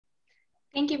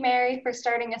Thank you, Mary, for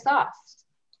starting us off.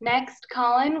 Next,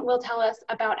 Colin will tell us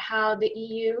about how the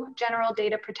EU General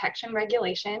Data Protection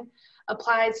Regulation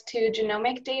applies to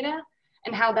genomic data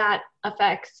and how that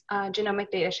affects genomic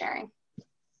data sharing.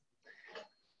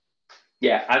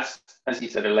 Yeah, as you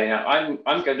said, Elena,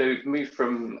 I'm going to move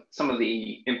from some of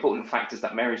the important factors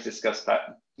that Mary's discussed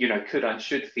that could and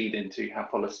should feed into how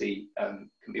policy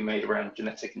can be made around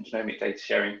genetic and genomic data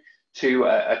sharing to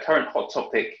a current hot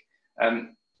topic,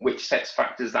 which sets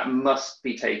factors that must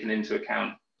be taken into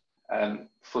account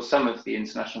for some of the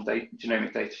international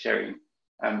genomic data sharing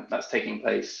that's taking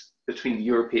place between the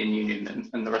European Union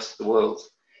and the rest of the world.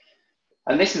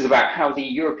 And this is about how the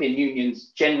European Union's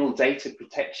General Data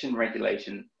Protection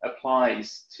Regulation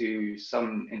applies to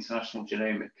some international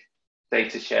genomic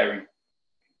data sharing.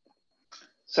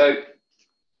 So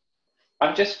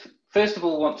I just first of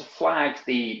all want to flag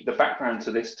the background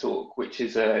to this talk, which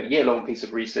is a year-long piece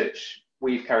of research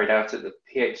we've carried out at the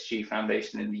PHG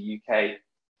Foundation in the UK,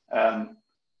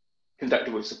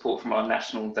 conducted with support from our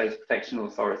National Data Protection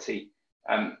Authority.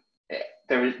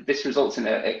 This results in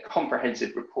a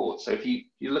comprehensive report. So if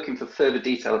you're looking for further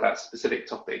detail about specific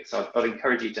topics, I'd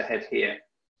encourage you to head here.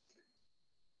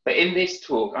 But in this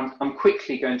talk, I'm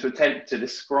quickly going to attempt to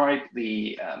describe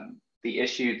the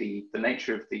issue, the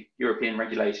nature of the European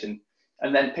regulation,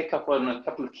 and then pick up on a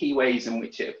couple of key ways in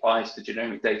which it applies to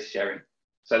genomic data sharing.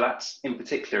 So that's in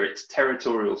particular its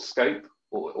territorial scope,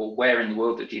 or where in the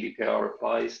world the GDPR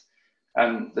applies,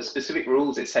 the specific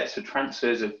rules it sets for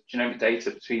transfers of genomic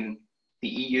data between the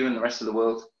EU and the rest of the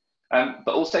world,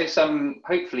 but also some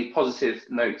hopefully positive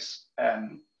notes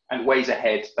and ways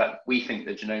ahead that we think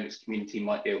the genomics community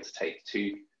might be able to take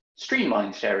to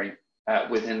streamline sharing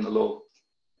within the law.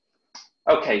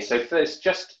 Okay, so first,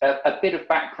 just a bit of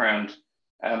background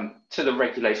to the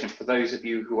regulation for those of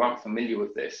you who aren't familiar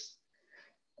with this.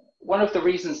 One of the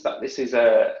reasons that this is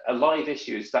a live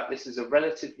issue is that this is a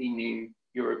relatively new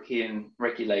European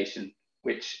regulation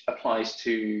which applies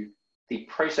to the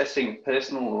processing of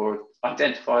personal or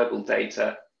identifiable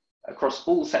data across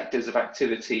all sectors of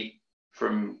activity,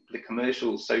 from the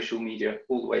commercial, social media,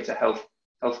 all the way to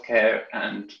healthcare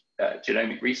and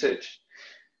genomic research,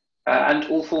 and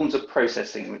all forms of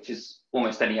processing, which is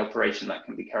almost any operation that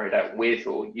can be carried out with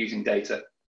or using data.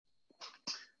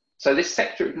 So this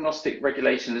sector agnostic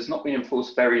regulation has not been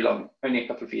enforced very long, only a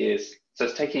couple of years. So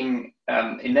it's taking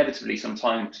inevitably some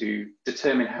time to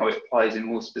determine how it applies in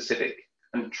more specific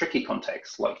and tricky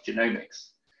contexts like genomics.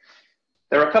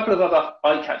 There are a couple of other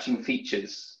eye-catching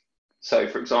features. So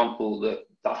for example,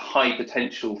 the high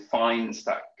potential fines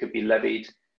that could be levied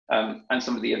and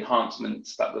some of the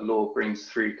enhancements that the law brings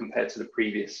through compared to the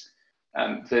previous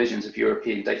versions of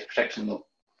European data protection law.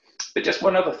 But just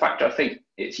one other factor I think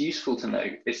it's useful to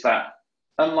note is that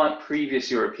unlike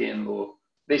previous European law,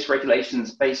 this regulation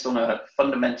is based on a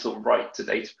fundamental right to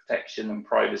data protection and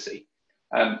privacy.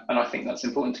 And I think that's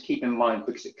important to keep in mind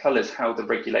because it colours how the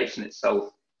regulation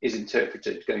itself is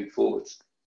interpreted going forwards.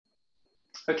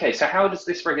 Okay, so how does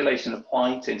this regulation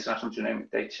apply to international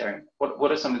genomic data sharing?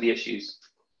 What are some of the issues?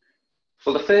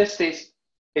 Well, the first is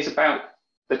about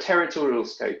the territorial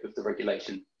scope of the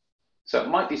regulation. So it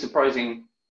might be surprising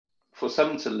for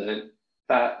some to learn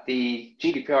that the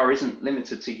GDPR isn't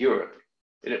limited to Europe.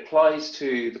 It applies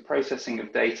to the processing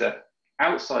of data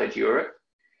outside Europe,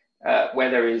 where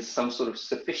there is some sort of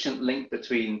sufficient link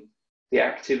between the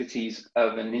activities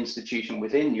of an institution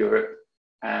within Europe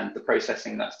and the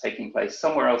processing that's taking place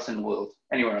somewhere else in the world,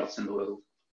 anywhere else in the world.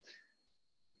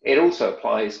 It also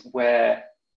applies where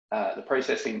the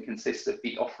processing consists of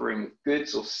the offering of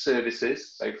goods or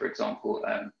services. So for example,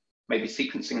 maybe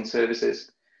sequencing services,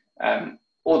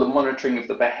 or the monitoring of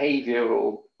the behavior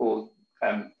or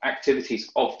activities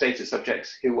of data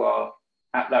subjects who are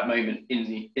at that moment in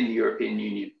the European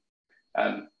Union,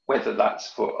 whether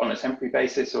that's on a temporary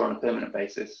basis or on a permanent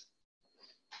basis.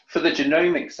 For the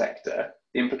genomic sector,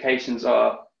 the implications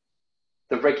are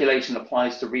the regulation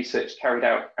applies to research carried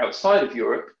out outside of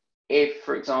Europe if,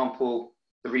 for example,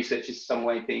 the research is some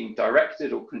way being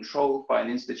directed or controlled by an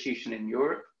institution in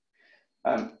Europe.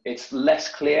 It's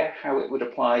less clear how it would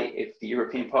apply if the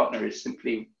European partner is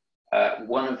simply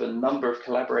one of a number of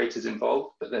collaborators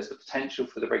involved, but there's the potential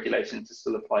for the regulation to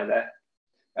still apply there.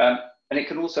 And it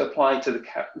can also apply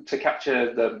to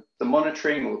capture the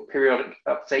monitoring or periodic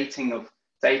updating of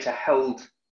data held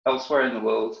elsewhere in the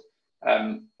world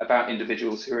about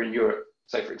individuals who are in Europe.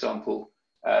 So for example,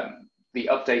 the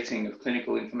updating of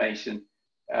clinical information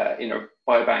in a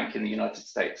biobank in the United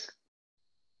States.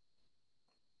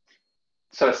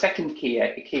 So a second key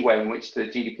way in which the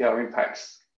GDPR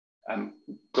impacts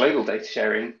global data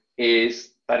sharing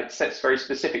is that it sets very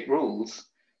specific rules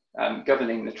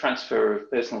governing the transfer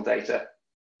of personal data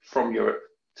from Europe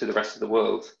to the rest of the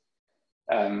world.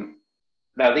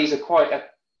 Now, these are quite a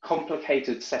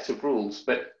complicated set of rules,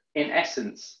 but in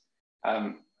essence,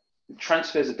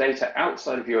 transfers of data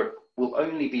outside of Europe will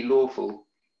only be lawful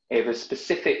if a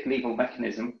specific legal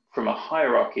mechanism from a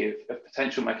hierarchy of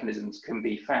potential mechanisms can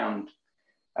be found.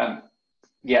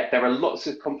 Yet there are lots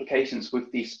of complications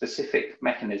with these specific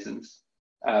mechanisms.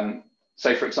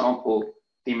 So for example,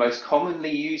 the most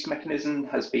commonly used mechanism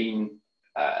has been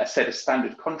a set of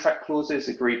standard contract clauses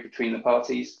agreed between the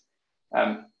parties.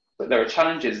 But there are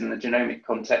challenges in the genomic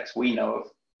context we know of,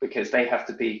 because they have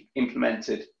to be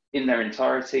implemented in their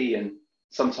entirety, and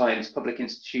sometimes public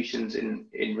institutions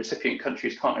in recipient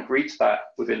countries can't agree to that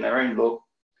within their own law.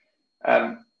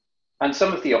 And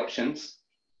some of the options,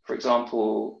 for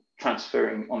example,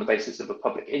 transferring on the basis of a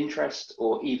public interest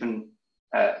or even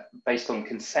based on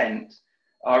consent,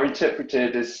 are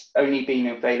interpreted as only being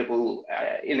available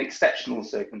in exceptional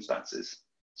circumstances.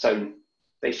 So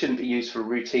they shouldn't be used for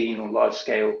routine or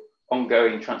large-scale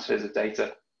ongoing transfers of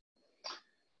data.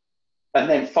 And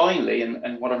then finally,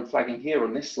 and what I'm flagging here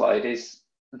on this slide, is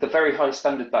the very high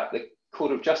standard that the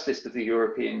Court of Justice of the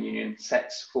European Union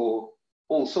sets for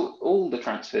all the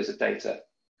transfers of data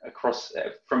across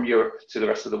from Europe to the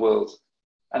rest of the world.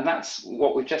 And that's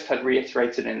what we've just had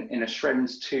reiterated in a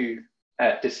Schrems 2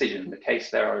 decision, the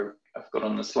case there I've got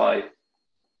on the slide.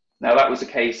 Now, that was a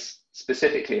case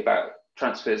specifically about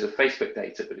transfers of Facebook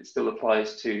data, but it still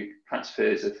applies to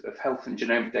transfers of health and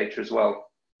genomic data as well.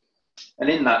 And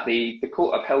in that, the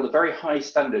court upheld a very high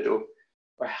standard, or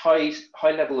a high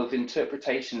level of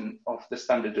interpretation of the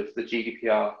standard of the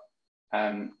GDPR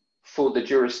for the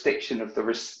jurisdiction of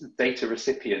the data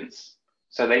recipients.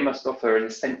 So they must offer an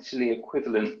essentially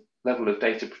equivalent level of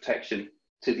data protection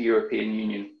to the European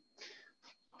Union.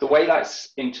 The way that's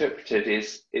interpreted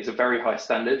is a very high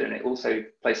standard, and it also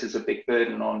places a big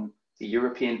burden on the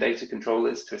European data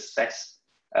controllers to assess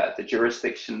the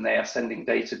jurisdiction they are sending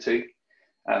data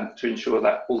to ensure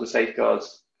that all the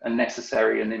safeguards are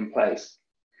necessary and in place.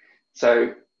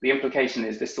 So the implication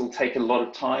is this will take a lot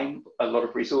of time, a lot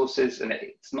of resources, and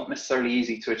it's not necessarily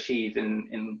easy to achieve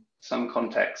in some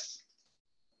contexts.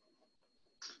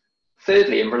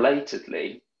 Thirdly, and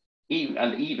relatedly,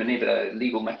 even if a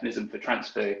legal mechanism for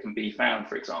transfer can be found,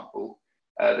 for example,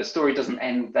 the story doesn't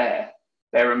end there.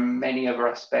 There are many other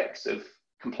aspects of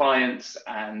compliance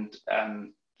and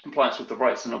compliance with the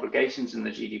rights and obligations in the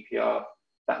GDPR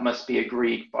that must be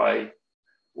agreed by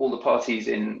all the parties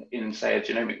in say, a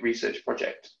genomic research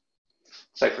project.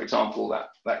 So, for example,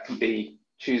 that can be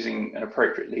choosing an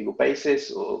appropriate legal basis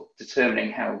or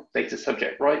determining how data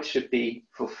subject rights should be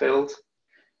fulfilled.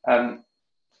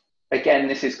 Again,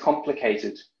 this is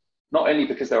complicated, not only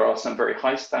because there are some very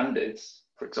high standards,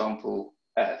 for example,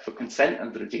 for consent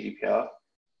under the GDPR,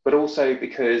 but also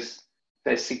because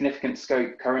there's significant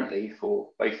scope currently for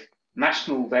both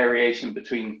national variation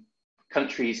between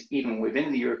countries, even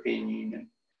within the European Union,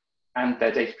 and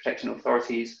their data protection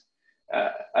authorities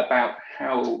about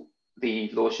how the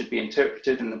law should be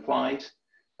interpreted and applied,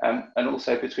 and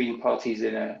also between parties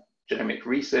in a genomic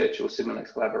research or similar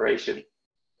collaboration.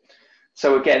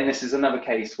 So again, this is another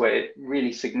case where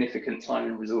really significant time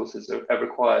and resources are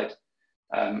required,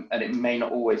 and it may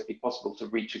not always be possible to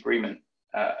reach agreement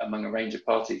among a range of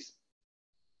parties.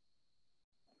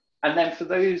 And then for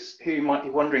those who might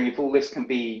be wondering if all this can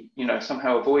be,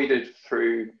 somehow avoided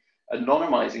through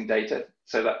anonymizing data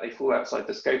so that they fall outside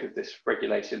the scope of this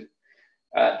regulation,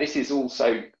 this is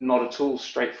also not at all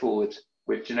straightforward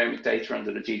with genomic data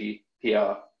under the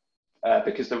GDPR,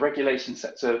 because the regulation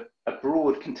sets a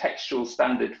broad contextual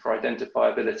standard for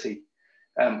identifiability,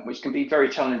 which can be very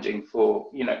challenging for,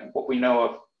 what we know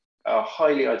of are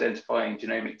highly identifying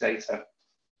genomic data.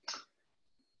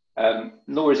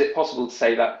 Nor is it possible to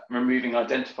say that removing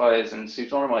identifiers and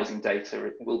pseudonymizing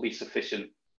data will be sufficient,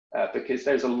 because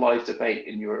there's a live debate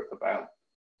in Europe about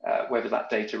whether that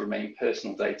data remain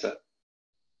personal data.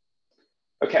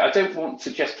 Okay, I don't want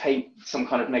to just paint some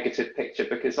kind of negative picture,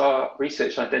 because our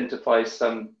research identifies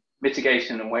some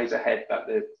mitigation and ways ahead that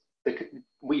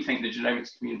we think the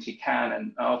genomics community can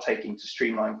and are taking to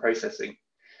streamline processing.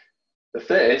 The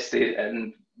first,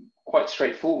 and quite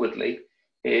straightforwardly,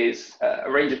 is a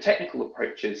range of technical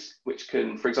approaches which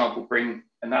can, for example, bring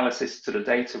analysis to the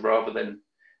data rather than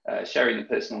sharing the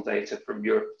personal data from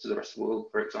Europe to the rest of the world,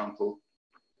 for example.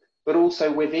 But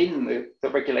also within the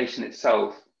regulation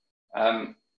itself,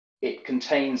 it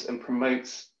contains and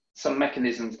promotes some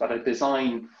mechanisms that are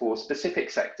designed for specific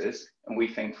sectors, and we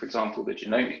think, for example, the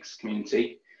genomics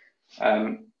community,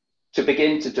 to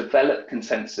begin to develop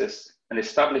consensus and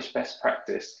establish best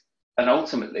practice. And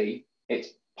ultimately, it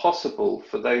possible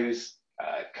for those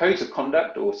codes of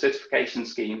conduct or certification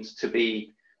schemes to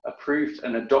be approved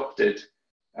and adopted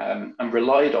and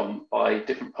relied on by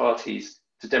different parties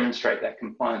to demonstrate their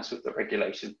compliance with the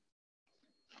regulation.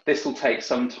 This will take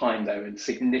some time though and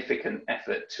significant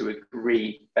effort to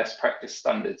agree best practice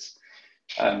standards.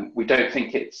 We don't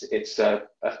think it's a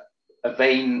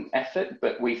vain effort,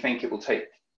 but we think it will take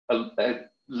a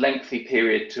lengthy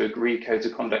period to agree codes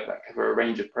of conduct that cover a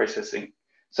range of processing.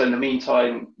 So in the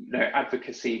meantime,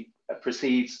 advocacy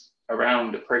proceeds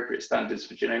around appropriate standards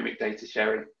for genomic data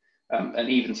sharing, and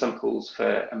even some calls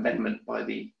for amendment by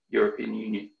the European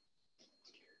Union.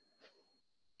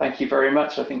 Thank you very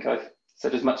much. I think I've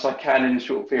said as much as I can in a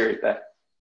short period there.